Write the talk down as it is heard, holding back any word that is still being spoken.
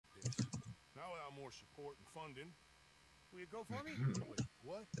lot more support and funding. Will you go for me? Wait,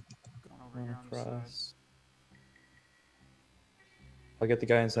 what? Over here on the side. Across. I'll get the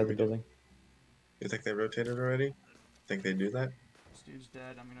guy inside the building. You think they rotated already? Think they do that? This dude's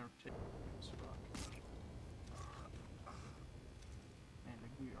dead. I'm gonna take this fuck. Man,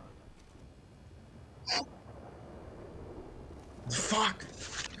 we are. Fuck!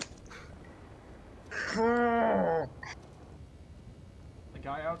 The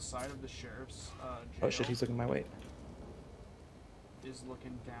guy outside of the sheriff's jail Oh shit, he's looking my way. is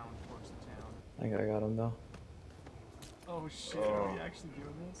looking down towards the town. I think I got him though. Oh shit, are we actually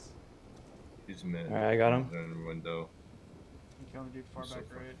doing this? He's mid. Alright, I got him. He's in the window. I'm killing the dude far I'm so back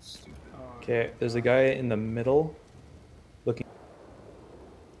fucking right. stupid. Oh, Okay, there's a guy in the middle looking.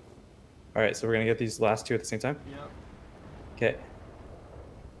 Alright, so we're gonna get these last two at the same time? Yep, Okay.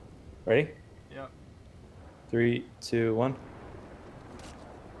 Ready? yep. 3, 2, 1.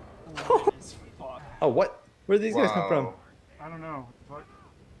 What is fuck? Oh, what? Where did these guys come from? Wow. I don't know. Fuck.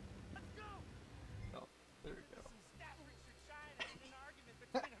 Oh, there we go.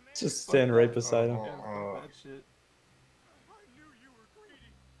 Just stand right beside him. Yeah, fuck that shit.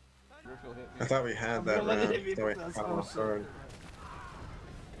 Griffin hit me. I thought we had that round. I thought we had Oh, off guard.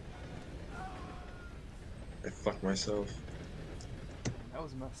 I fucked myself. That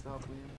was messed up, Liam.